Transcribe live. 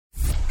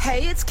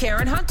Hey, it's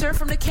Karen Hunter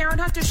from The Karen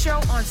Hunter Show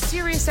on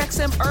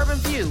SiriusXM Urban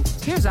View.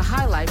 Here's a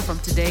highlight from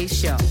today's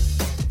show.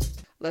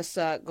 Let's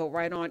go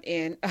right on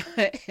in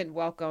and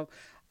welcome.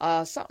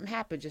 Something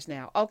happened just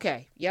now.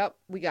 Okay, yep,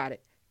 we got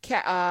it.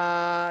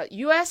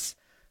 U.S.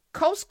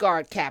 Coast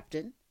Guard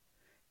captain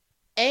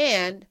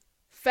and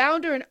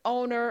founder and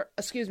owner,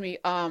 let me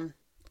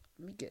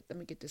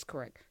get this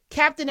correct.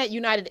 Captain at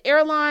United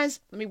Airlines.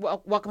 Let me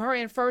welcome her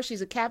in first.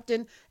 She's a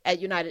captain at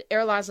United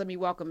Airlines. Let me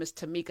welcome Ms.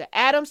 Tamika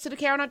Adams to the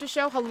Karen Hunter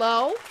Show.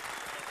 Hello.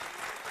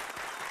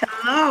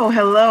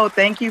 Hello.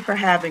 Thank you for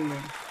having me.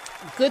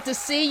 Good to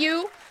see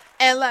you.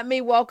 And let me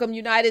welcome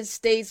United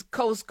States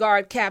Coast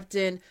Guard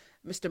Captain,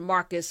 Mr.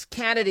 Marcus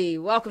Kennedy.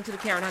 Welcome to the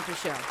Karen Hunter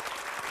Show.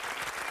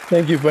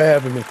 Thank you for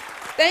having me.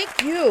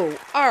 Thank you.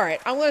 All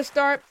right. I'm going to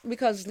start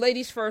because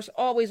ladies first,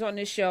 always on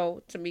this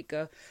show,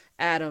 Tamika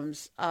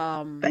Adams.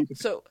 Thank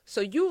you.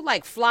 So you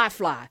like fly,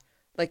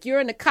 like you're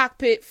in the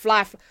cockpit,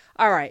 fly.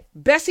 All right.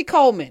 Bessie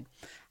Coleman,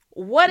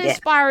 what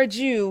inspired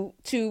you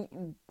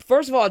to,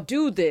 first of all,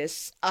 do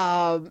this?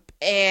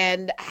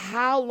 And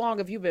how long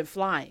have you been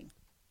flying?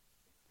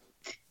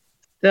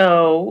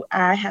 So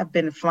I have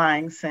been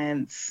flying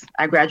since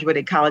I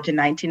graduated college in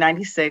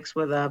 1996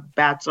 with a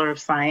Bachelor of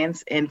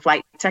Science in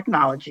Flight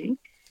Technology.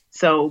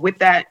 So with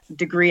that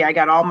degree, I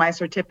got all my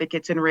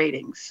certificates and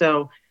ratings.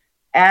 So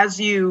as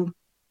you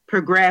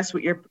progress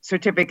with your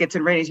certificates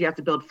and ratings, you have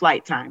to build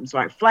flight time. So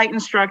I flight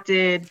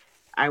instructed.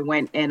 I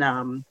went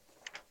and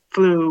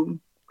flew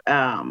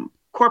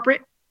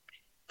corporate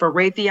for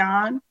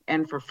Raytheon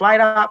and for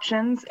flight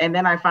options. And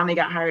then I finally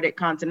got hired at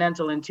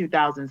Continental in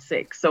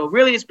 2006. So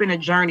really it's been a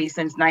journey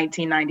since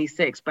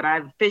 1996, but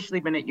I've officially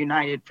been at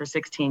United for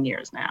 16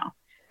 years now.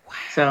 Wow.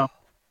 So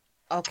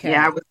okay.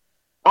 Yeah, I was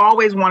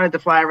always wanted to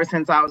fly ever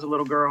since I was a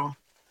little girl.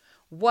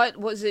 What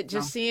was it?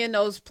 Just seeing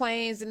those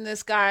planes in the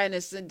sky and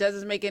it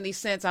doesn't make any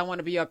sense. I want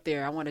to be up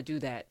there. I want to do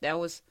that. It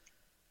was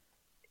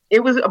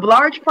a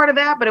large part of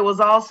that, but it was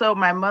also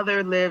my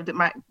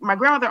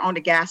grandmother owned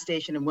a gas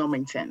station in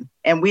Wilmington,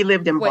 and we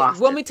lived in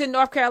Boston. Wilmington,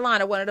 North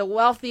Carolina, one of the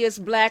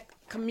wealthiest Black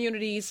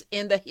communities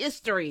in the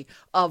history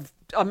of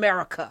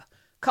America.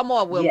 Come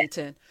on,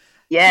 Wilmington.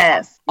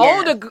 Yes.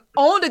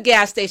 Owned a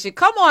gas station.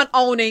 Come on,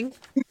 owning.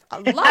 I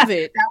love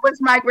it. That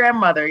was my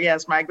grandmother.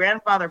 Yes, my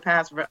grandfather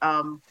passed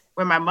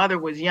when my mother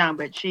was young,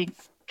 but she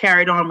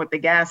carried on with the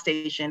gas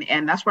station,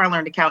 and that's where I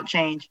learned to count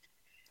change.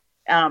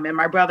 And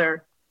my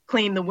brother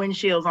cleaned the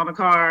windshields on the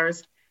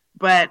cars.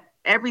 But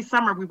every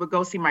summer we would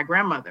go see my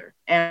grandmother,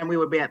 and we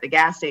would be at the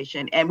gas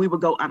station, and we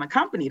would go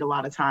unaccompanied a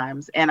lot of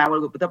times. And I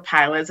would go with the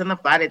pilots and the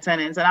flight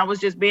attendants, and I was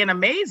just being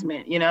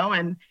amazement,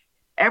 and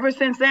ever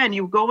since then,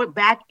 you go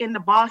back into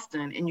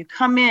Boston and you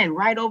come in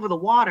right over the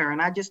water.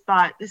 And I just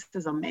thought, this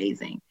is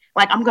amazing.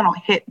 Like, I'm going to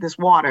hit this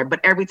water.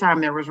 But every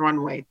time there was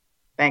runway,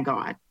 thank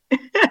God.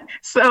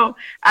 So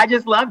I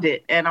just loved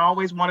it and I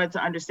always wanted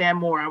to understand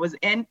more. I was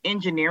in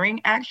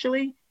engineering,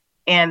 actually,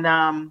 and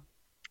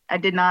I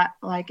did not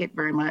like it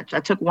very much. I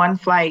took one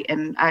flight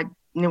and I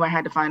knew I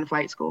had to find a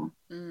flight school.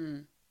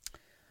 Mm.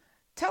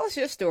 Tell us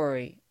your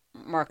story,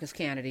 Marcus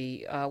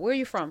Kennedy. Where are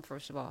you from,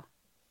 first of all?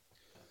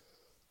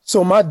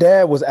 So my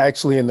dad was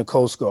actually in the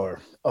Coast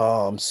Guard.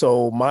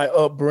 So my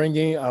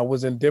upbringing, I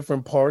was in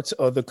different parts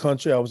of the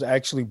country. I was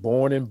actually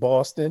born in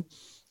Boston,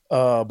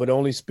 but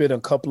only spent a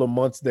couple of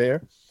months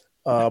there.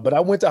 But I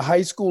went to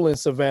high school in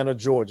Savannah,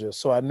 Georgia.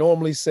 So I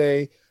normally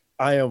say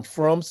I am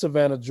from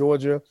Savannah,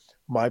 Georgia.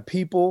 My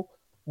people,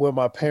 where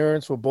my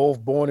parents were both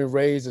born and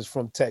raised, is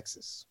from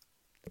Texas.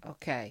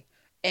 Okay.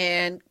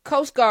 And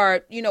Coast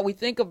Guard, we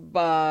think of,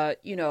 water,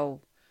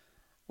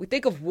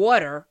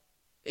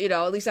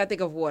 at least I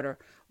think of water.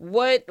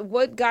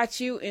 What got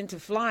you into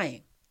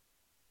flying?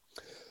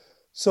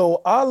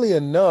 So oddly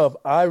enough,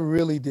 I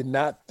really did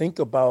not think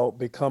about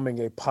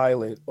becoming a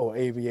pilot or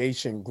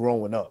aviation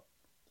growing up.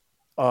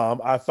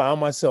 I found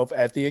myself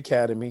at the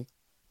academy.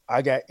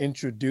 I got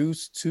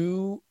introduced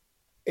to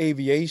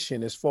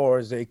aviation as far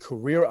as a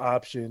career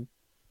option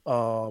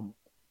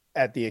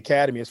at the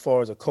academy, as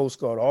far as a Coast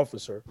Guard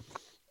officer.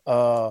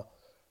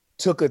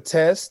 Took a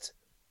test,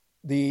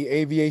 the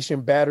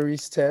aviation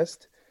batteries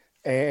test,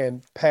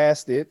 and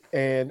passed it.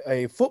 And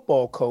a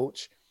football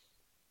coach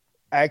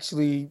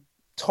actually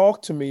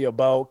talked to me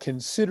about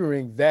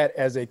considering that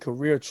as a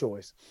career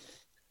choice.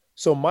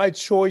 So my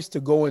choice to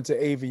go into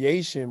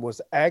aviation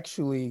was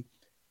actually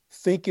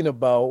thinking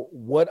about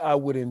what I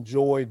would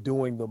enjoy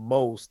doing the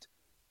most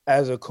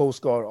as a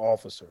Coast Guard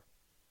officer.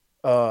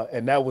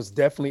 And that was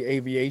definitely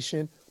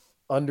aviation,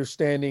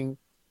 understanding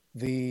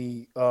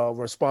the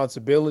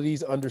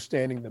responsibilities,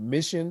 understanding the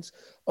missions,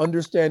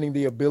 understanding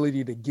the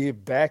ability to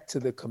give back to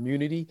the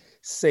community,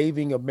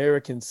 saving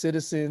American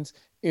citizens,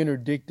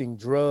 interdicting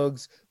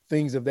drugs,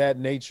 things of that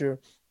nature.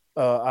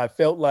 I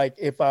felt like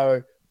if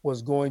I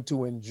was going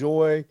to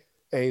enjoy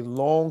a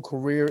long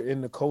career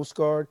in the Coast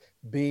Guard,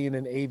 being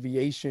in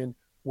aviation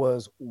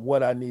was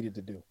what I needed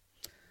to do.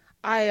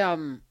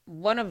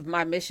 One of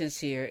my missions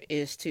here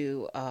is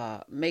to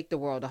make the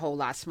world a whole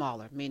lot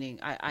smaller, meaning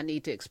I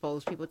need to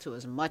expose people to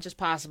as much as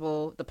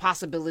possible. The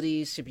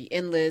possibilities should be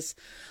endless.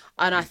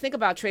 And I think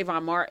about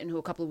Trayvon Martin, who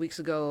a couple of weeks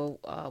ago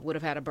would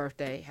have had a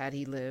birthday had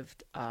he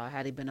lived,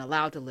 had he been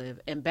allowed to live,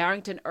 and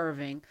Barrington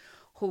Irving,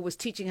 who was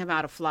teaching him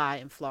how to fly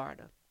in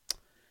Florida.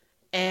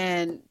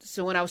 And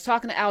so when I was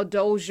talking to Al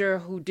Dozier,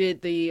 who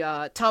did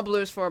the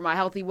tumblers for My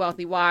Healthy,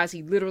 Wealthy, Wise,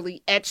 he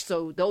literally etched.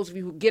 So those of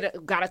you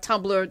who got a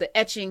tumbler, the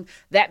etching,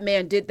 that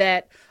man did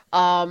that.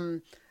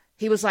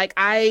 He was like,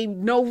 I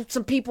know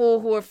some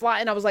people who are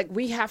flying. I was like,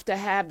 we have to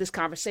have this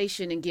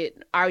conversation and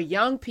get our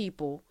young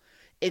people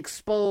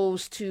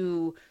exposed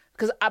to,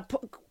 because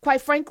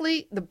quite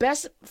frankly, the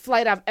best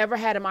flight I've ever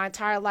had in my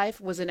entire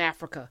life was in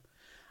Africa.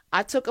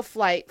 I took a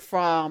flight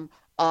from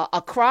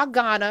Accra,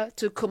 Ghana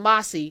to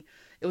Kumasi.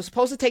 It was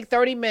supposed to take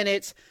 30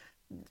 minutes.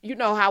 You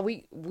know how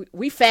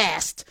we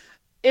fast.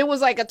 It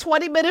was like a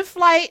 20-minute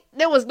flight.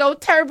 There was no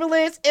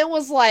turbulence. It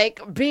was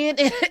like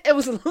it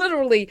was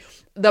literally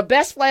the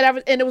best flight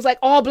ever. And it was like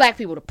all black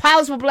people. The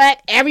pilots were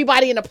black.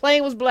 Everybody in the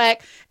plane was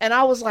black. And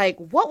I was like,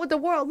 what would the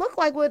world look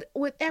like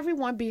with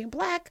everyone being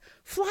black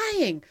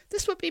flying?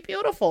 This would be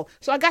beautiful.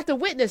 So I got to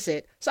witness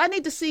it. So I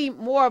need to see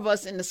more of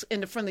us in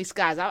the friendly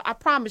skies. I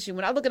promise you,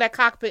 when I look at that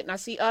cockpit and I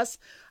see us,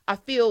 I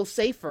feel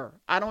safer.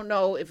 I don't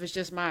know if it's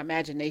just my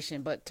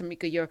imagination, but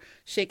Tamika, you're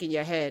shaking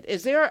your head.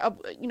 Is there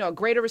a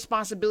greater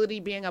responsibility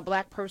being a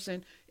black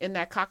person in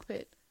that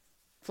cockpit,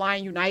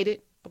 flying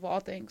United of all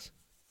things?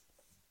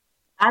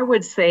 I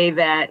would say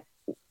that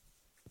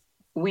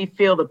we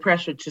feel the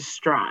pressure to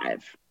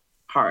strive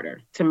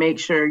harder, to make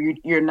sure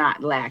you're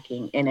not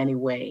lacking in any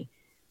way.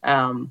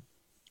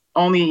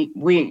 Only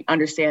we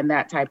understand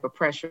that type of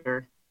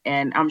pressure,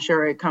 and I'm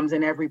sure it comes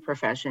in every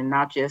profession,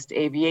 not just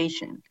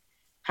aviation.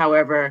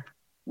 However,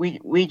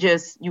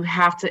 you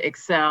have to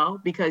excel,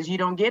 because you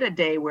don't get a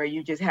day where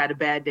you just had a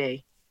bad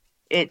day.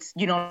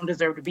 You don't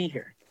deserve to be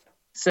here.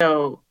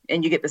 So,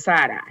 and you get the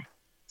side eye.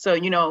 So,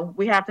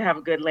 we have to have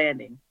a good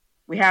landing.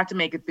 We have to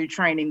make it through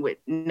training with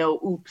no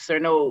oops or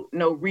no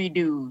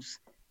redos.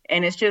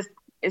 And it's just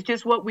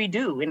what we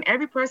do. And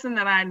every person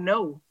that I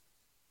know,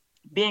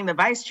 being the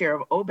vice chair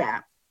of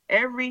OBAP,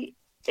 every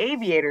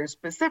aviator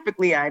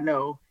specifically I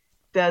know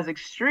does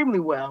extremely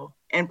well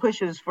and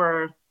pushes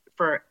for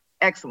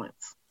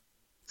excellence.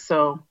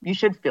 So you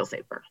should feel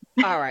safer.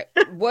 All right.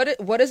 What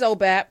is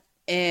OBAP,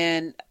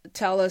 and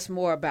tell us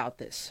more about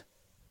this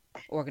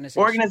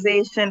organization?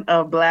 Organization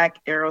of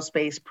Black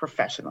Aerospace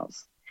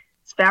Professionals.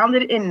 It's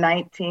founded in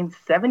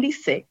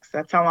 1976.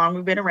 That's how long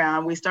we've been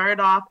around. We started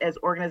off as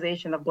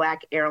Organization of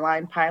Black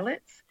Airline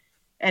Pilots,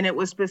 and it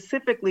was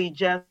specifically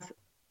just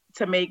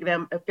to make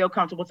them feel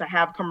comfortable, to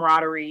have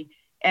camaraderie,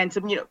 and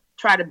to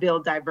try to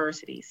build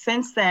diversity.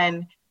 Since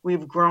then,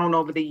 we've grown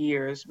over the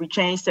years. We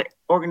changed to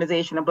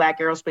Organization of Black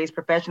Aerospace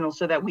Professionals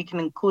so that we can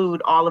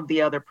include all of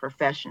the other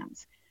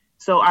professions.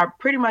 So our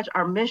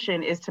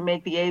mission is to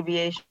make the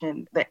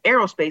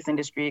aerospace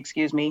industry,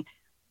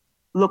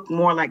 look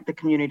more like the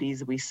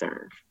communities we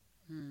serve.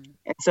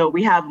 And so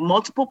we have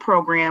multiple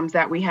programs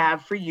that we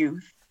have for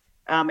youth.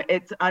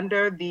 It's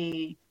under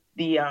the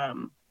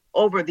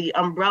over the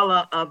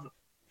umbrella of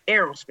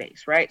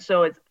aerospace, right?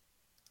 So it's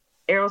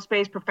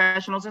Aerospace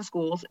Professionals in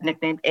Schools,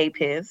 nicknamed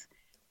APIS,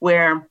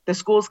 where the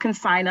schools can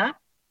sign up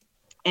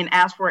and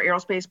ask for an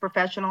aerospace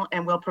professional,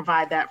 and we'll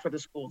provide that for the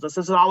schools. This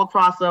is all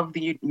across of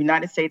the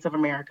United States of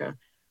America.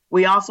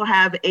 We also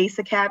have ACE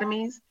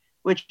Academies,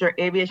 which are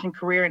Aviation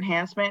Career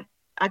Enhancement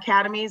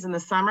Academies. In the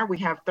summer, we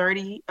have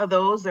 30 of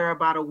those. They're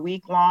about a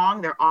week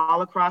long. They're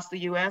all across the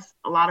U.S.,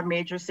 a lot of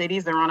major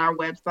cities. They're on our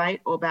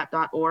website,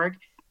 obap.org.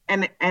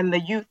 And the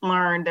youth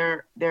learn,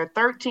 they're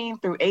 13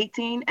 through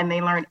 18, and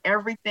they learn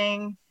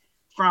everything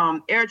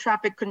from air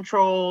traffic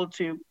control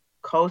to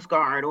Coast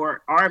Guard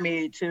or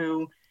Army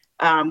to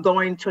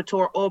going to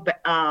tour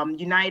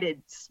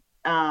United's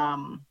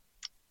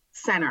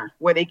center,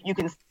 where you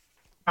can see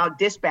how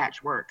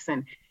dispatch works.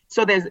 And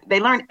so they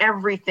learn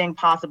everything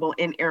possible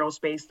in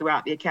aerospace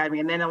throughout the academy.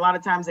 And then a lot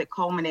of times it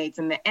culminates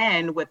in the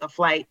end with a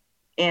flight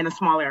in a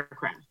small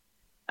aircraft.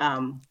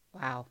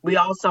 Wow. We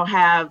also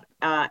have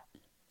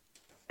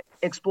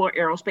Explore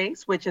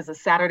Aerospace, which is a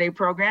Saturday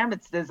program.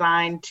 It's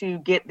designed to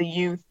get the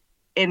youth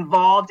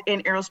involved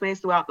in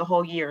aerospace throughout the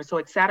whole year. So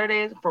it's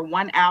Saturdays for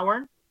 1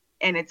 hour,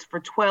 and it's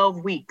for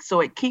 12 weeks. So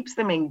it keeps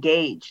them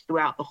engaged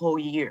throughout the whole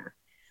year.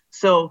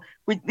 So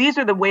these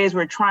are the ways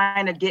we're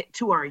trying to get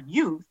to our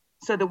youth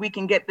so that we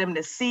can get them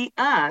to see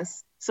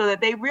us, so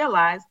that they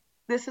realize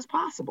this is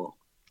possible.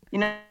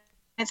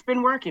 It's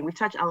been working. We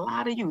touch a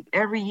lot of youth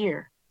every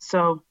year.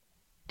 So.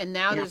 And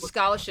now there's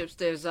scholarships.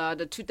 There's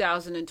the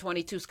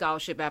 2022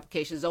 scholarship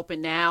applications open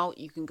now.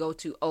 You can go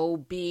to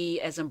OB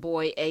as in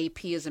boy,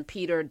 AP as in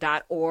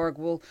Peter.org.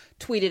 We'll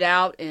tweet it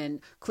out and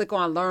click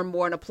on learn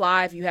more and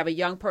apply. If you have a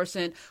young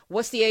person,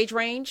 what's the age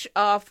range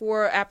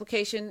for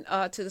application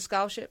to the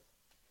scholarship?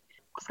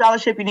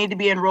 Scholarship, you need to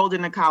be enrolled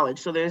in a college.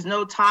 So there's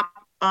no top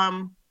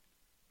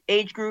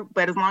age group,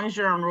 but as long as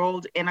you're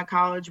enrolled in a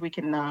college, we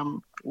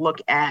can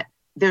look at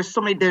there's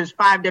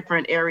 5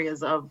 different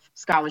areas of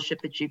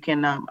scholarship that you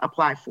can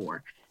apply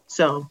for.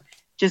 So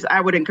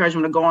I would encourage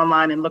them to go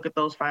online and look at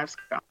those 5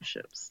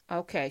 scholarships.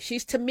 Okay.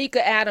 She's Tamika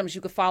Adams.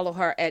 You can follow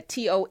her at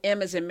TOM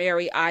as in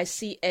Mary,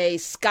 ICA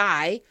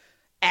Sky,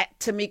 at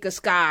Tamika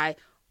Sky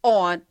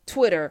on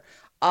Twitter.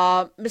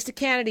 Mr.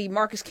 Kennedy,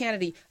 Marcus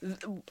Kennedy,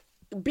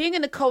 being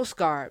in the Coast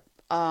Guard,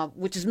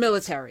 which is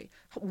military,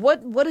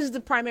 what is the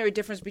primary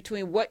difference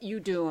between what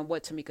you do and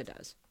what Tamika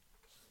does?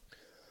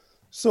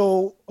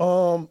 So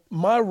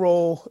my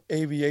role,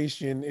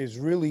 aviation, is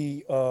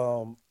really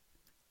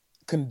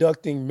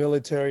conducting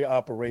military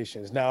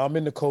operations. Now, I'm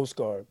in the Coast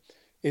Guard.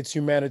 It's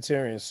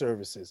humanitarian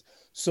services.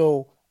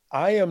 So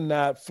I am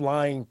not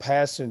flying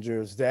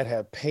passengers that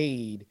have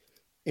paid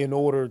in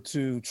order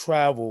to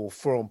travel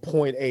from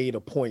point A to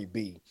point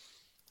B.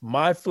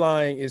 My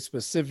flying is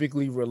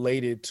specifically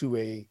related to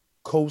a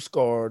Coast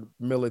Guard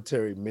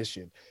military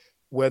mission,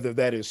 whether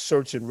that is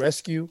search and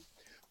rescue,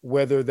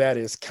 whether that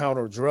is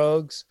counter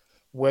drugs,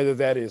 whether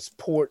that is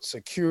port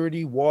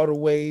security,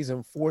 waterways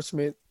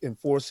enforcement,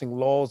 enforcing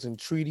laws and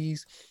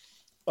treaties,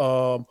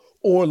 or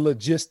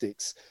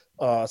logistics,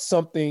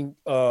 something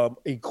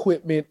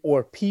equipment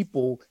or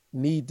people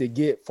need to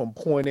get from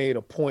point A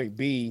to point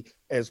B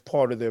as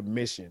part of their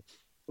mission.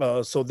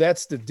 So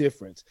that's the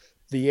difference.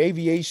 The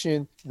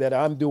aviation that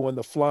I'm doing,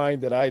 the flying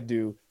that I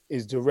do,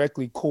 is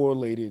directly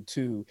correlated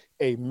to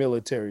a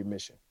military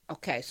mission.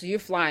 Okay, so you're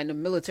flying the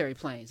military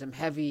planes, them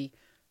heavy.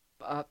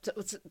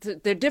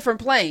 They're different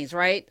planes,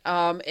 right?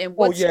 And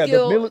what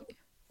skill?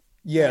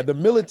 The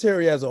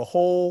military as a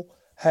whole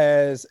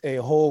has a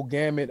whole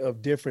gamut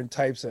of different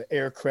types of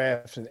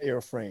aircrafts and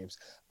airframes.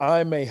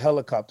 I'm a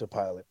helicopter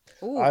pilot.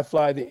 Ooh. I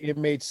fly the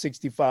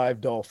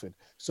MH-65 Dolphin.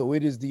 So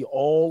it is the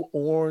all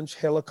orange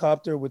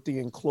helicopter with the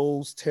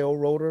enclosed tail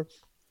rotor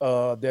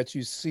that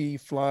you see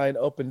flying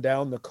up and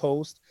down the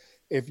coast.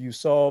 If you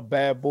saw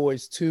Bad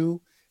Boys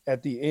 2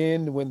 at the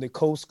end, when the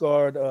Coast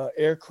Guard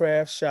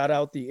aircraft shot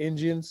out the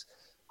engines,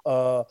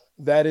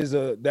 that is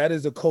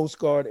a Coast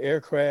Guard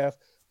aircraft.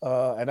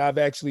 And I've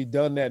actually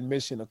done that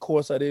mission. Of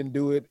course, I didn't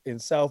do it in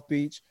South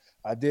Beach.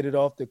 I did it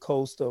off the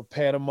coast of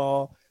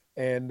Panama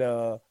and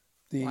the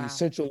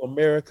Central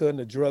America and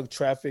the drug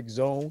traffic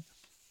zone.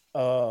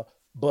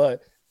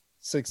 But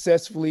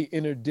successfully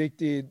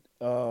interdicted,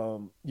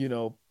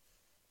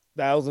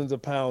 thousands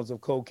of pounds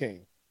of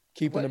cocaine,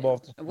 keeping them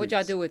off the streets. What'd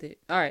y'all do with it?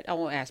 All right, I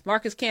won't ask.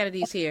 Marcus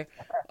Kennedy's here.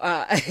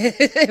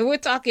 We're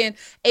talking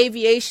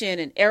aviation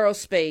and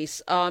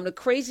aerospace. The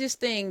craziest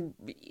thing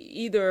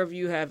either of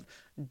you have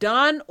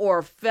done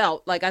or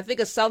felt, like I think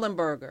of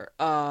Sullenberger,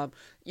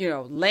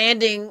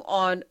 landing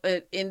on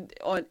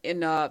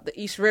the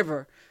East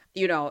River,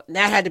 and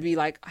that had to be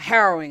like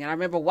harrowing. And I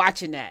remember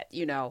watching that,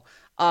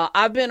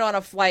 I've been on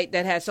a flight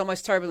that had so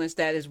much turbulence.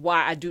 That is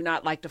why I do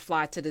not like to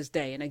fly to this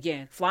day. And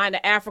again, flying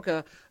to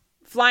Africa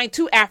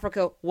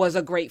was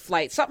a great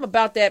flight. Something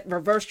about that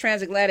reverse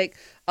transatlantic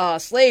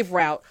slave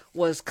route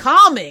was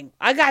calming.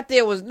 I got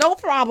there, was no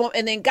problem,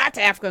 and then got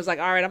to Africa. I was like,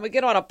 all right, I'm going to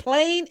get on a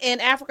plane in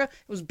Africa.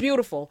 It was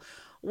beautiful.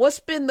 What's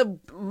been the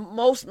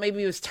most,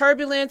 maybe it was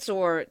turbulence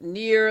or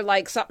near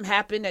like something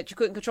happened that you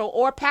couldn't control,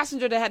 or a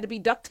passenger that had to be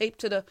duct taped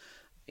to the,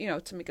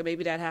 Tamika,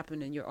 maybe that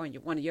happened in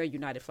one of your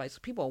United flights.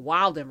 People are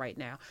wilding right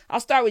now. I'll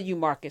start with you,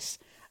 Marcus.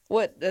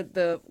 What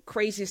the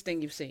craziest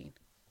thing you've seen?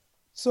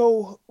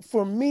 So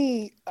for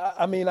me,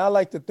 I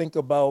like to think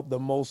about the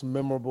most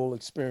memorable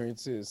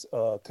experiences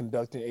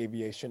conducting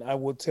aviation. I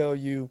will tell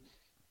you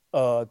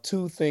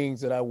 2 things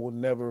that I will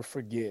never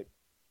forget.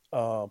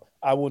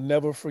 I will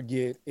never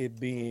forget it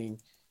being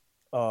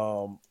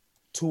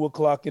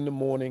 2:00 in the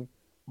morning,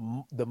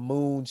 the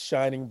moon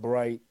shining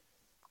bright,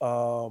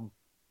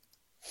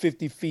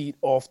 50 feet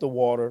off the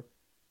water,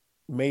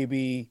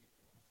 maybe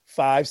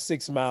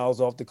 5-6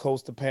 miles off the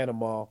coast of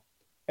Panama.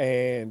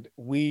 And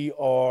we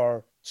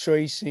are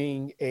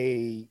tracing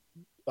a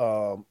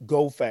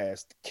go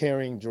fast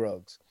carrying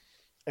drugs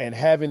and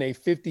having a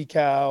 50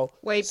 cal.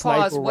 Wait,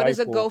 pause. What is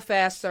a go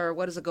fast, sir?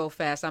 What is a go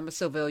fast? I'm a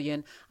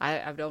civilian.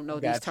 I don't know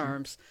these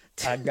terms.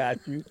 I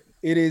got you.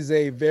 It is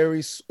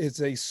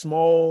it's a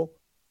small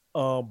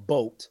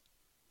boat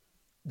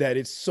that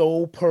its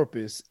sole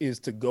purpose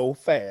is to go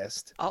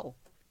fast. Oh.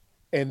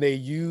 And they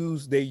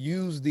use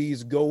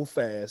these go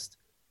fast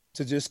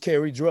to just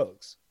carry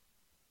drugs.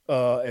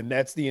 And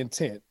that's the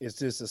intent. It's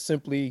just a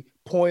simply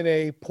point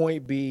A,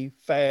 point B,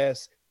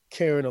 fast,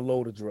 carrying a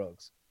load of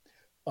drugs.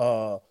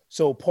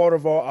 So part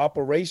of our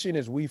operation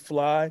is we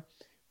fly.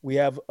 We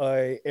have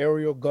a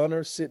aerial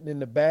gunner sitting in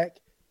the back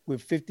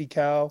with 50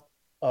 cal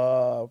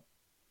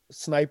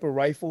sniper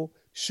rifle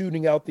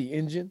shooting out the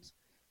engines,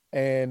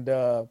 and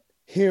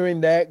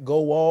hearing that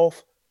go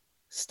off,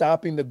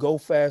 stopping the go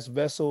fast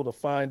vessel to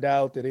find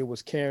out that it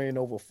was carrying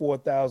over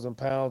 4,000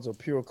 pounds of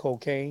pure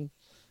cocaine,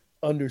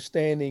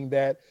 understanding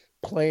that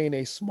playing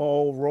a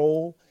small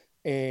role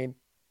in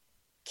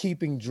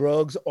keeping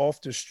drugs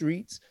off the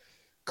streets.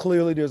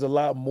 Clearly, there's a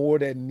lot more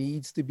that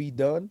needs to be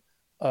done.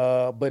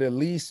 But at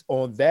least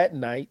on that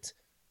night,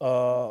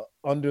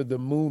 under the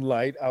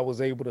moonlight, I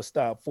was able to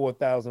stop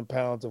 4,000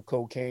 pounds of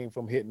cocaine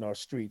from hitting our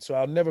streets. So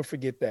I'll never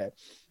forget that.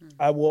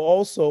 I will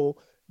also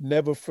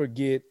never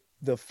forget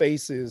the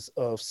faces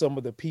of some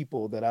of the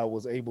people that I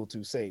was able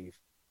to save.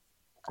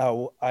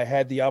 I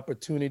had the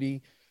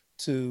opportunity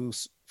to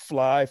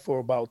fly for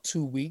about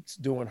 2 weeks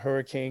during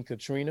Hurricane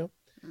Katrina.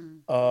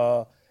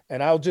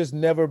 And I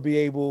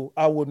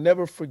will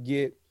never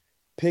forget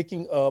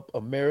picking up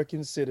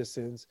American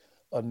citizens,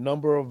 a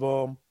number of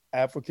them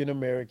African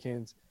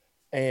Americans,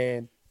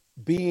 and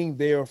being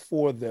there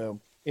for them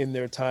in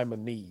their time of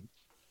need.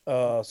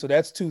 So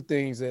that's two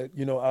things that,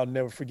 I'll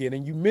never forget.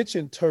 And you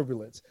mentioned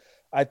turbulence.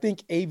 I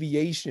think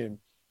aviation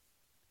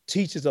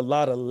teaches a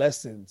lot of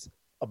lessons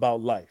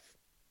about life.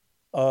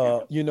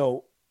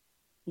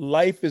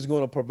 Life is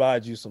going to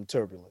provide you some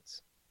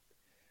turbulence.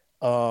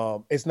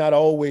 It's not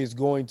always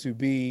going to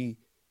be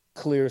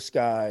clear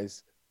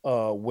skies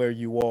where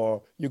you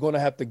are. You're going to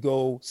have to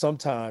go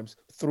sometimes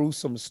through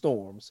some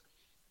storms,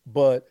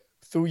 but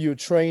through your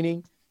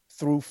training,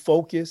 through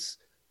focus,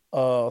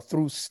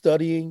 through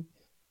studying,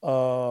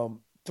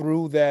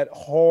 through that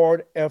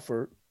hard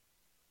effort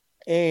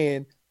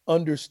and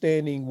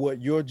understanding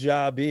what your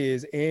job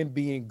is and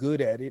being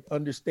good at it,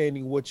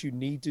 understanding what you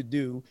need to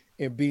do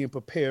and being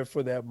prepared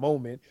for that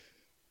moment,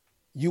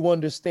 you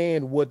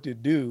understand what to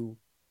do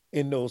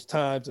in those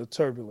times of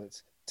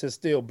turbulence to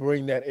still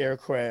bring that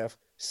aircraft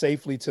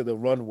safely to the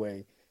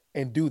runway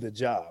and do the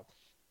job.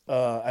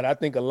 And I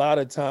think a lot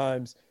of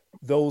times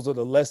those are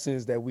the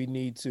lessons that we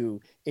need to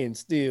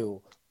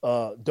instill.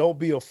 Don't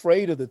be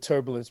afraid of the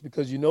turbulence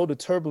because the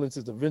turbulence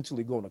is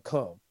eventually going to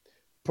come.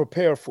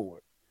 Prepare for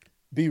it.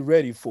 Be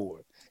ready for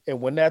it. And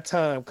when that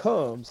time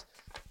comes,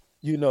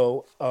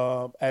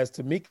 as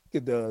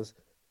Tamika does,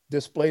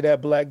 display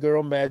that black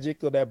girl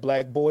magic or that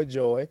black boy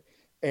joy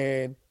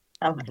and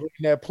bring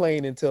that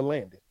plane into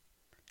landing.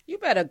 You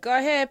better go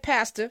ahead,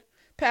 Pastor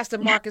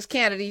Marcus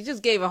Kennedy. You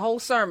just gave a whole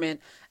sermon,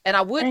 and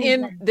I would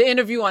end the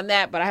interview on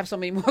that, but I have so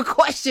many more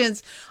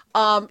questions.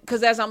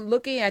 Because as I'm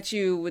looking at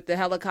you with the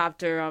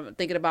helicopter, I'm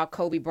thinking about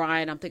Kobe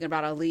Bryant, I'm thinking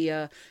about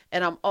Aaliyah,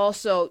 and I'm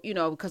also,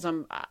 because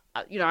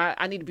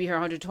I need to be here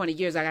 120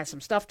 years. I got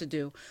some stuff to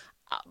do.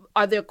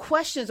 Are there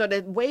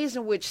ways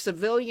in which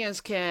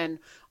civilians can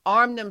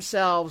arm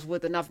themselves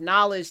with enough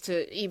knowledge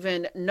to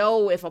even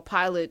know if a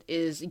pilot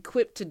is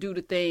equipped to do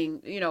the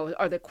thing?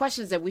 Are there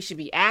questions that we should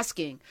be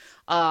asking?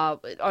 Are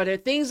there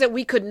things that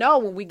we could know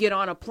when we get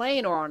on a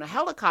plane or on a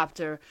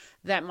helicopter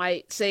that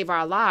might save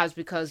our lives?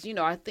 Because,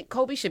 I think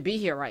Kobe should be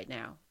here right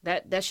now.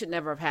 That should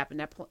never have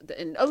happened.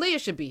 And Aaliyah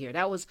should be here.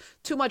 That was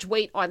too much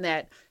weight on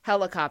that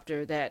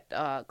helicopter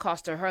that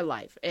cost her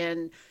life.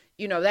 And,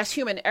 that's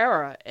human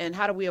error. And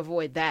how do we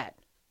avoid that?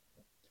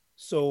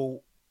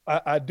 So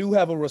I do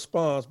have a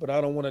response, but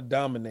I don't want to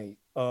dominate.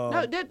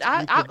 No,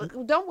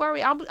 don't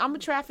worry. I'm a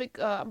traffic.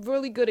 I'm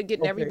really good at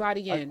getting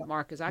everybody in,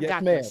 Marcus. I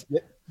got this.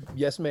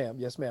 Yes, ma'am.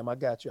 Yes, ma'am. I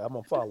got you. I'm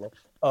gonna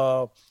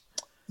follow.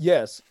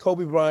 Yes,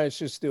 Kobe Bryant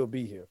should still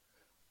be here.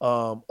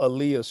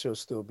 Aaliyah should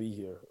still be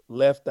here.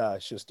 Left Eye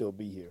should still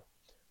be here.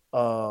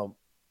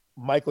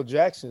 Michael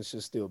Jackson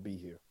should still be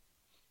here.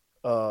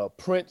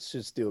 Prince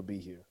should still be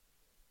here.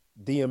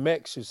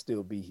 DMX should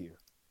still be here.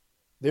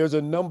 There's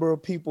a number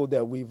of people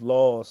that we've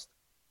lost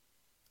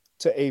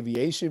to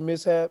aviation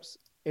mishaps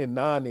and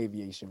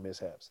non-aviation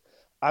mishaps.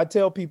 I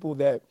tell people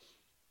that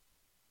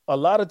a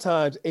lot of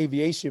times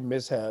aviation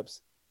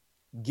mishaps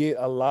get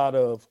a lot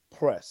of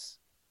press.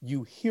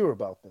 You hear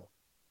about them.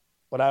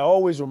 But I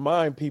always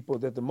remind people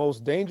that the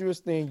most dangerous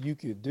thing you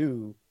could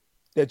do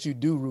that you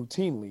do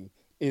routinely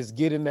is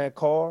get in that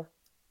car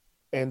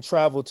and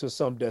travel to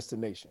some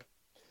destination.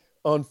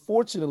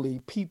 Unfortunately,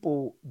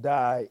 people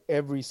die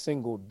every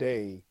single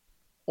day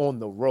on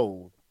the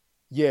road,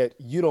 yet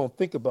you don't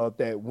think about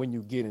that when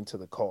you get into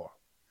the car.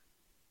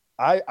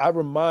 I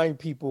remind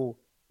people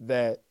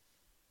that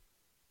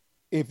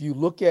if you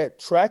look at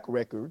track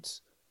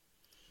records,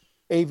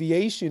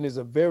 aviation is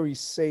a very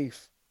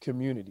safe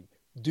community.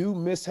 Do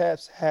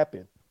mishaps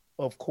happen?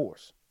 Of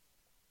course.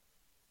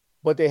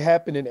 But they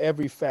happen in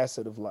every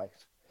facet of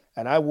life.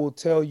 And I will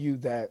tell you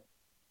that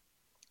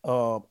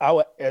I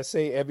would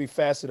say every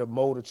facet of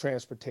mode of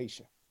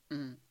transportation.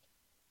 Mm-hmm.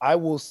 I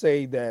will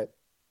say that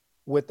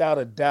without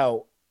a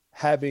doubt,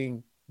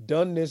 having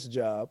done this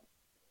job,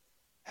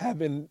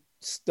 having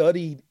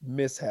studied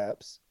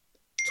mishaps,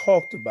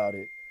 talked about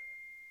it,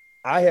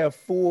 I have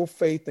full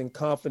faith and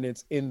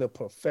confidence in the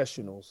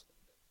professionals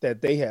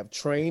that they have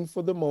trained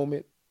for the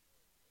moment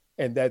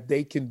and that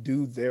they can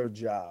do their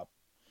job.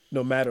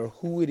 No matter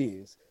who it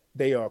is,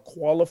 they are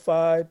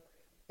qualified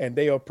and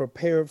they are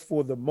prepared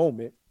for the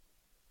moment.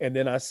 And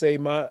then I say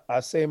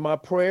my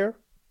prayer,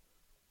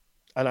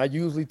 and I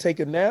usually take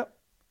a nap,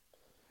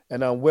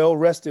 and I'm well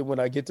rested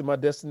when I get to my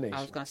destination. I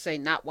was going to say,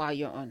 not while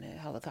you're on the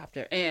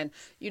helicopter. And,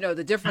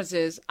 the difference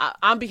is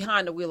I'm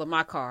behind the wheel of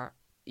my car.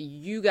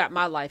 you got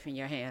my life in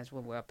your hands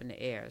when we're up in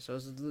the air. So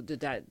it's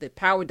the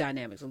power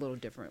dynamics a little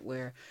different,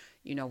 where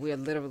we're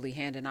literally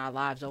handing our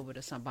lives over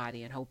to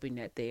somebody and hoping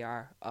that they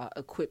are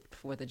equipped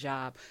for the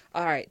job.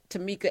 All right,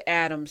 Tamika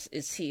Adams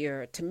is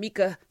here.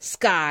 Tamika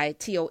Sky,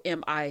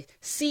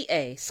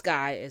 Tomica,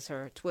 Sky is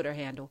her Twitter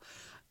handle.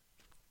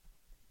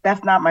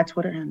 That's not my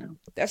Twitter handle.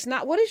 That's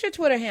not. What is your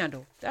Twitter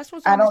handle? That's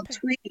what's. I don't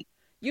tweet.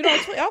 You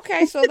don't tweet?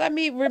 Okay, so let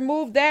me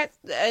remove that.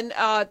 And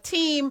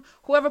team,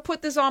 whoever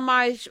put this on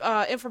my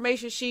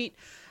information sheet,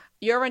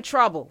 you're in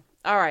trouble.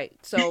 All right,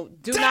 so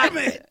do not.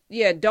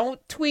 Yeah,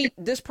 don't tweet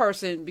this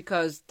person,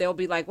 because they'll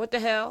be like, "What the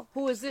hell?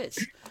 Who is this?"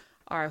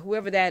 All right,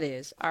 whoever that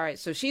is. All right,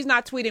 so she's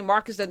not tweeting.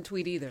 Marcus doesn't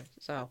tweet either.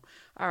 So,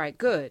 all right,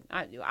 good.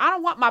 I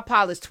don't want my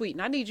pilots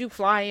tweeting. I need you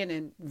flying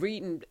and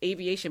reading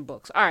aviation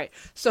books. All right,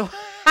 so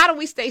how do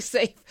we stay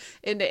safe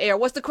in the air?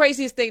 What's the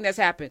craziest thing that's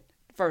happened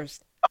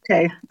first?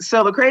 Okay,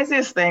 so the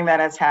craziest thing that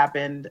has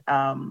happened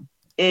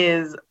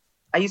is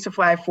I used to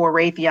fly for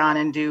Raytheon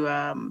and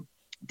do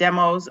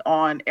demos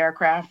on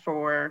aircraft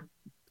for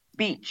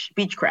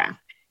Beechcraft.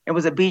 It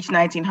was a Beech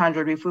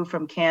 1900. We flew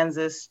from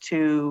Kansas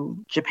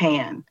to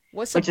Japan.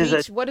 What's a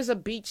Beech? What is a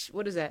Beech?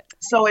 What is that?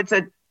 So it's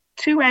a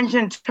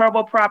 2-engine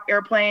turboprop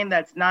airplane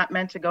that's not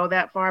meant to go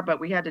that far, but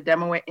we had to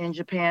demo it in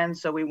Japan.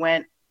 So we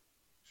went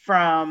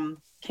from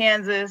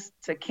Kansas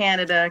to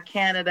Canada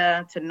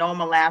to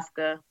Nome,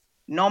 Alaska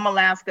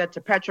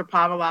to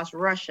Petropavlovsk,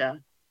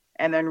 Russia,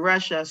 and then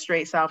Russia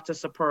straight south to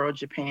Sapporo,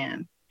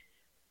 Japan.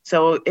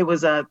 So it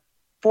was a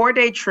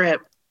 4-day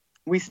trip.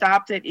 We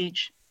stopped at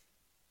each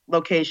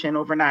location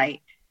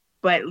overnight,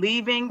 but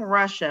leaving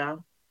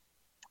Russia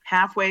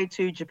halfway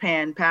to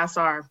Japan, past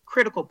our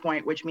critical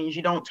point, which means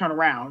you don't turn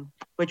around,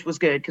 which was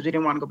good because we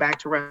didn't want to go back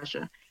to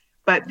Russia.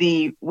 But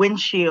the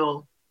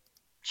windshield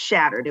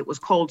shattered. It was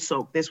cold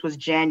soaked. This was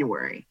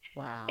January.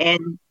 Wow.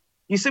 And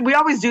you said we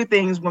always do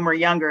things when we're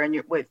younger and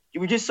you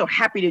were just so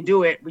happy to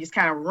do it. We just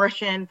kind of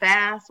rush in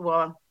fast.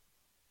 Well,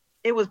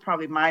 it was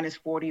probably minus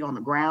 40 on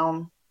the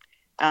ground.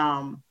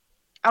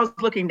 I was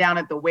looking down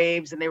at the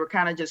waves and they were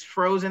kind of just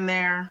frozen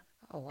there.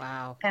 Oh,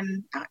 wow.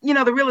 And,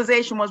 the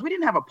realization was we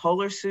didn't have a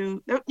polar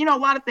suit. A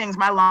lot of things.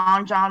 My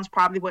long johns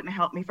probably wouldn't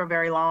help me for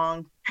very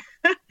long.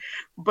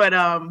 But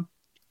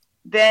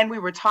then we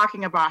were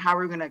talking about how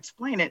we were going to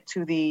explain it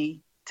to the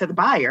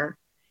buyer.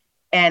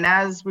 And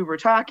as we were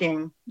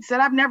talking, he said,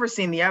 I've never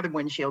seen the other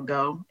windshield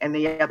go, and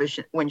the other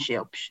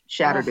windshield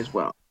shattered as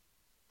well.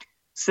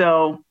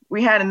 So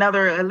we had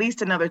at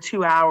least another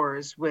 2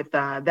 hours with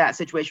that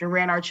situation. We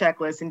ran our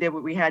checklist and did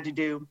what we had to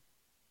do,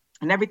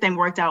 and everything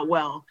worked out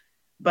well.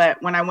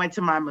 But when I went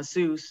to my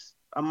masseuse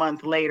a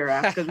month later,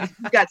 because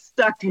we got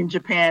stuck in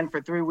Japan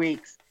for 3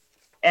 weeks,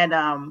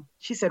 and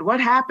she said, what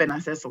happened? I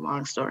said, it's a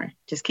long story.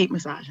 Just keep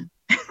massaging.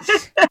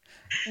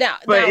 Now,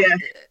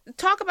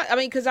 talk about,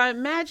 because I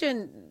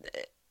imagine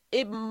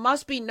it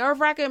must be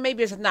nerve-wracking.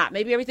 Maybe it's not.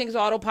 Maybe everything's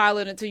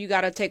autopilot until you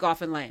got to take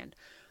off and land.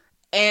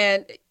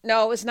 And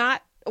no, it's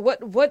not.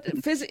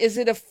 Is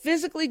it a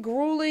physically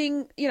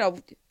grueling,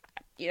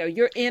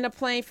 you're in a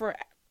plane for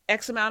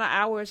X amount of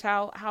hours?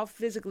 How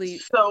physically?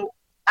 So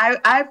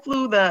I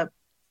flew the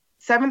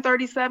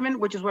 737,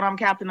 which is what I'm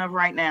captain of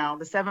right now,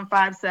 the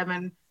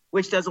 757,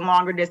 which does a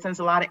longer distance,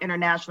 a lot of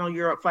international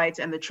Europe flights,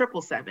 and the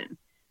 777.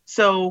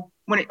 So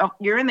when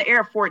you're in the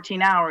air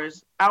 14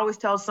 hours, I always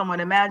tell someone,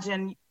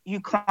 imagine you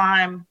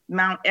climb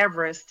Mount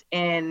Everest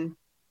in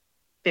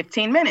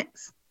 15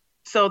 minutes.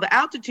 So the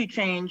altitude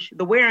change,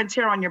 the wear and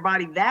tear on your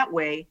body that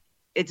way,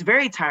 it's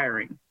very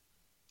tiring.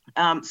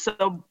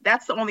 So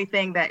that's the only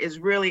thing that is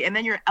really, and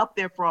then you're up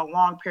there for a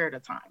long period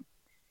of time.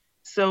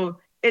 So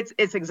it's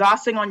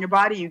exhausting on your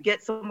body. You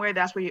get somewhere,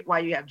 that's why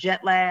you have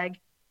jet lag,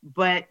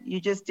 but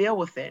you just deal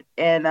with it.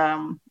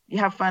 And you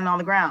have fun on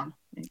the ground.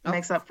 It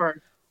makes up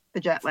for the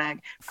jet lag.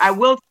 I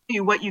will tell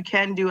you what you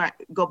can do.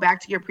 Go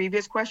back to your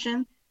previous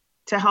question.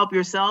 To help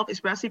yourself,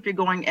 especially if you're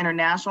going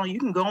international, you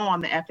can go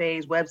on the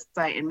FAA's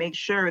website and make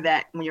sure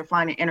that when you're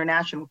flying an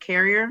international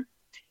carrier,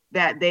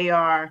 that they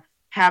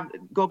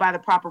go by the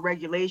proper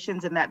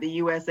regulations and that the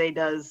USA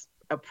does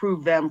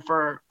approve them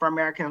for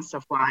Americans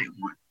to fly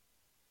on.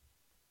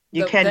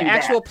 You can do the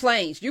actual that.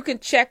 Planes. You can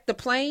check the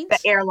planes.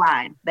 The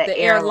airline. The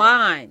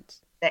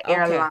airlines. The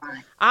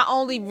airline. I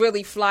only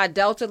really fly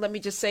Delta. Let me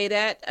just say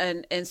that,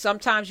 and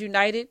sometimes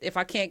United. If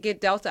I can't get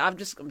Delta, I'm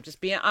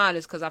just being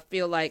honest because I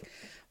feel like.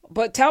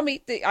 But tell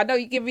me, I know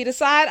you give me the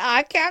side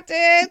eye,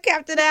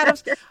 Captain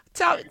Adams.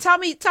 tell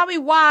me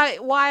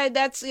why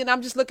that's.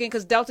 I'm just looking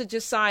because Delta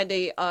just signed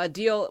a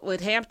deal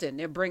with Hampton.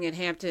 They're bringing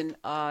Hampton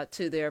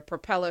to their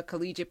Propeller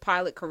Collegiate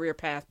Pilot Career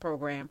Path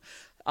program.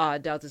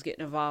 Delta's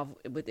getting involved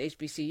with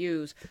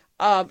HBCUs.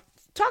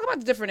 Talk about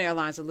the different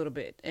airlines a little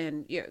bit,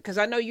 and because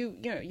I know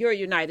you're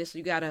United, so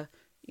you gotta.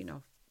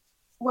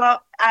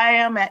 Well, I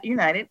am at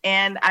United,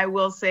 and I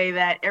will say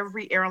that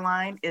every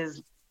airline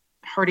is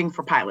hurting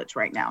for pilots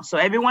right now. So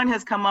everyone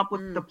has come up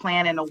with the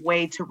plan and a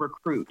way to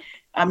recruit.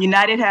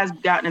 United has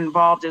gotten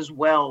involved as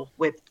well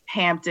with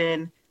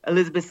Hampton,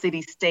 Elizabeth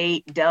City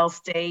State, Dell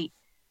State.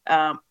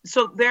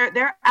 So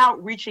they're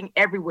outreaching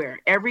everywhere,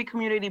 every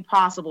community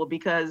possible,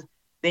 because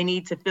they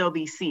need to fill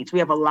these seats. We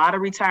have a lot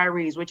of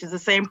retirees, which is the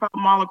same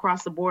problem all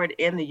across the board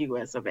in the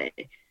US of A.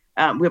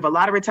 We have a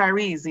lot of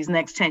retirees these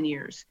next 10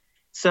 years.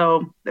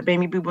 So the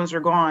baby boomers are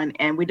gone,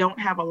 and we don't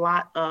have a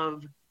lot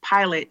of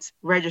pilots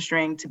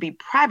registering to be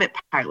private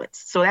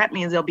pilots. So that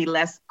means there'll be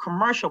less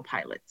commercial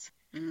pilots.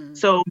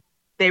 So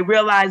they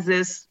realized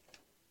this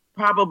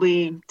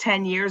probably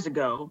 10 years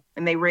ago,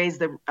 and they raised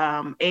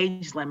the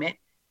age limit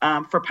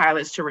for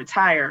pilots to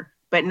retire,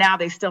 but now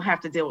they still have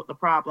to deal with the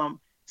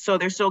problem. So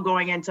they're still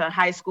going into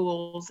high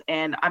schools,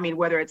 and I mean,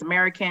 whether it's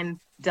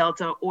American,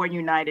 Delta, or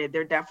United,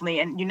 they're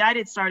definitely, and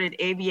United started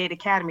Aviate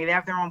Academy. They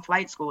have their own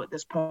flight school at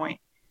this point.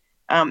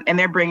 And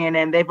they're bringing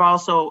in, they've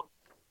also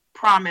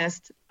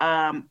promised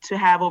to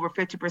have over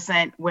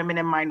 50% women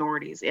and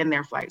minorities in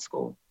their flight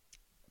school.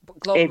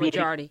 Global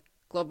majority.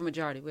 We're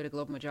the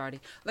global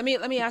majority. Let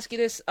me ask you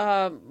this,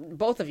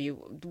 both of you.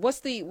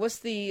 What's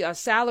the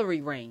salary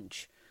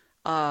range,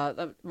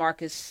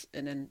 Marcus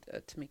and then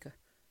Tamika?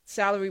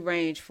 Salary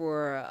range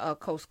for a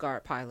Coast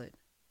Guard pilot?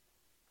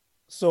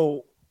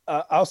 So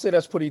I'll say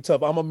that's pretty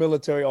tough. I'm a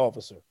military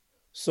officer,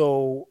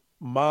 so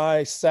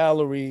my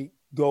salary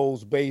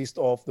goes based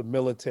off the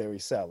military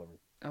salary.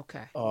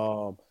 Okay.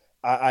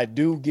 I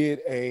do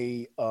get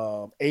a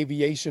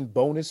aviation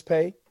bonus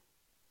pay.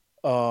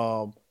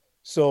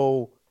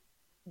 So,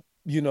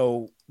 you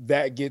know,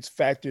 that gets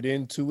factored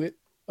into it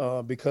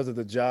because of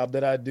the job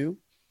that I do.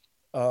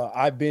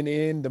 I've been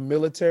in the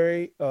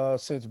military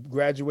since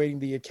graduating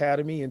the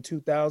academy in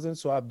 2000.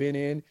 So I've been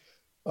in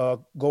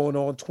going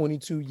on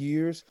 22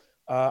 years.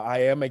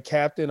 I am a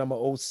captain. I'm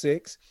an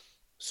 06.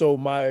 So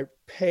my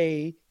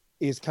pay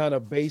is kind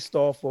of based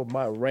off of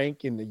my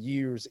rank in the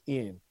years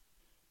in.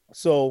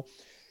 So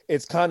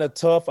it's kind of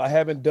tough. I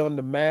haven't done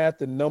the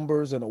math and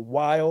numbers in a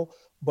while,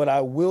 but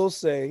I will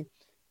say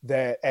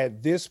that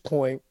at this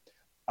point,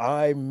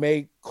 I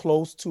make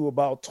close to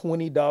about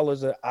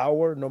 $20 an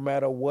hour, no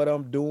matter what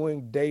I'm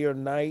doing, day or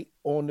night,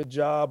 on the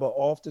job or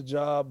off the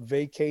job,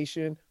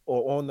 vacation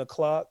or on the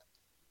clock.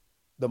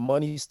 The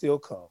money still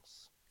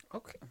comes.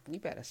 Okay, you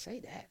better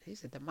say that. He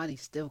said the money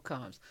still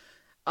comes.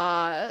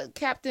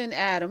 Captain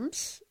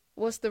Adams,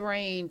 what's the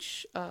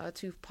range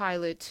to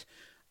pilot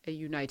a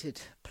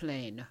United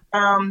plane?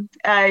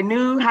 A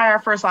new hire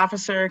first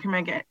officer can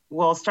make it,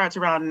 starts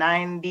around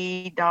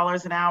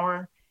 $90 an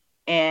hour.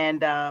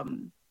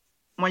 And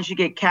once you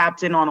get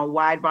captain on a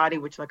wide body,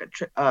 which like the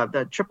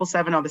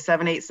 777 or the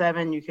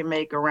 787, you can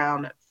make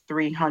around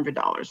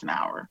 $300 an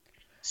hour.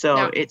 So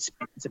now, it's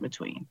in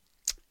between.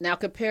 Now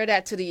compare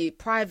that to the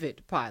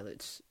private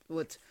pilots.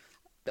 What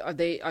are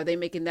they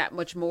making that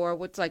much more?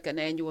 What's like an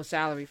annual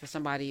salary for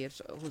somebody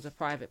who's a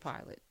private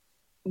pilot?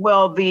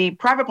 Well, the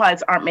private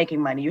pilots aren't making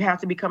money. You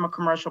have to become a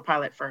commercial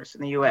pilot first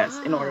in the U.S.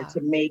 in order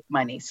to make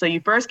money. So you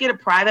first get a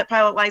private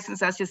pilot license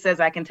that just says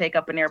I can take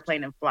up an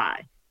airplane and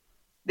fly.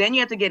 Then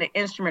you have to get an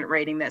instrument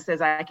rating that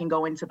says I can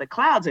go into the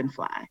clouds and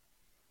fly.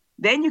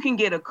 Then you can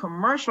get a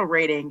commercial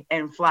rating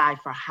and fly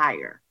for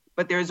hire.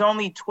 But there's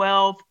only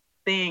 12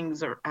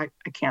 things, or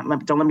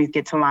don't let me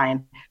get to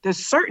lying. There's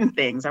certain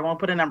things, I won't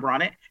put a number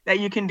on it, that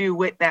you can do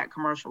with that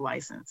commercial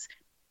license.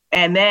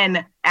 And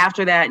then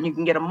after that, you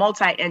can get a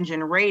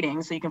multi-engine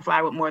rating, so you can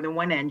fly with more than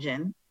one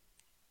engine.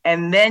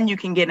 And then you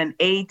can get an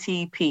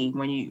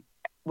ATP,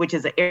 which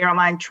is an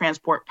Airline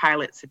Transport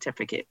Pilot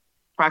Certificate.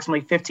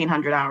 Approximately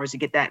 1,500 hours to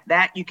get that.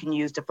 That you can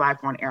use to fly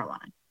for an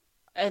airline.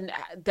 And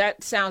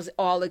that sounds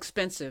all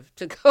expensive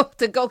to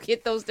go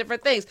get those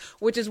different things,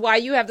 which is why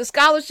you have the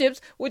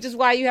scholarships, which is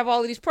why you have all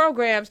of these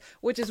programs,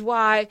 which is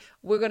why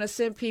we're going to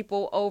send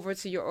people over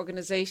to your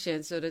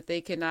organization so that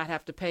they cannot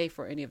have to pay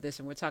for any of this.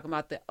 And we're talking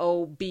about the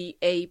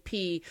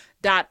OBAP.org.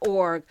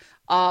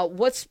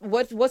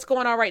 What's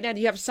going on right now? Do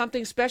you have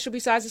something special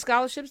besides the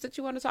scholarships that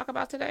you want to talk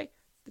about today,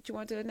 that you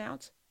want to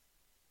announce?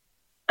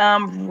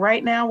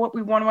 Right now, what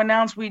we want to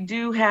announce, we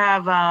do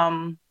have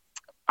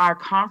our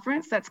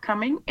conference that's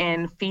coming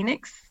in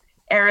Phoenix,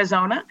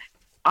 Arizona,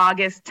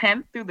 August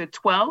 10th through the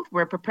 12th.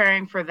 We're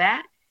preparing for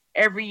that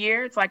every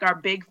year. It's like our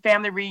big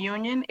family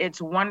reunion.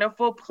 It's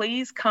wonderful.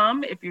 Please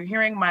come. If you're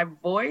hearing my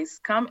voice,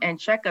 come and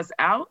check us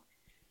out.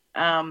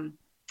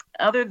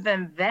 Other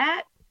than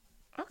that,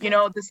 okay.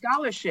 The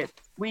scholarship,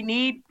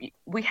 we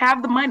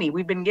have the money.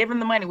 We've been given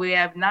the money. We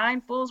have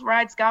 9 full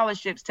ride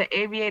scholarships to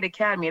Aviate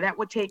Academy. That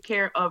would take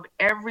care of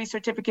every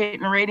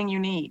certificate and rating you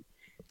need.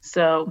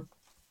 So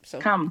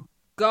come.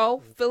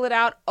 Go fill it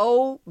out.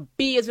 OB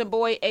as in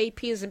boy,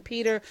 AP as in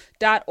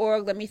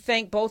Peter.org. Let me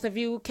thank both of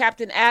you.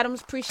 Captain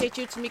Adams, appreciate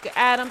you. Tamika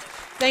Adams,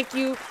 thank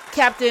you.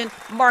 Captain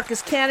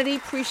Marcus Kennedy,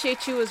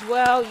 appreciate you as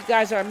well. You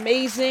guys are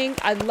amazing.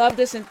 I love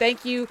this. And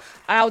thank you,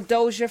 Al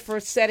Dozier, for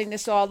setting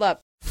this all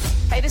up.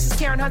 Hey, this is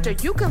Karen Hunter.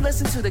 You can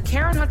listen to The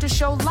Karen Hunter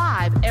Show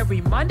live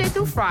every Monday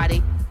through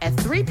Friday at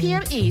 3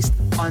 p.m. East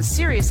on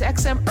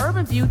SiriusXM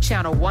Urban View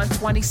Channel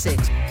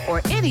 126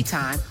 or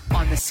anytime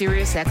on the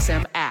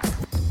SiriusXM app.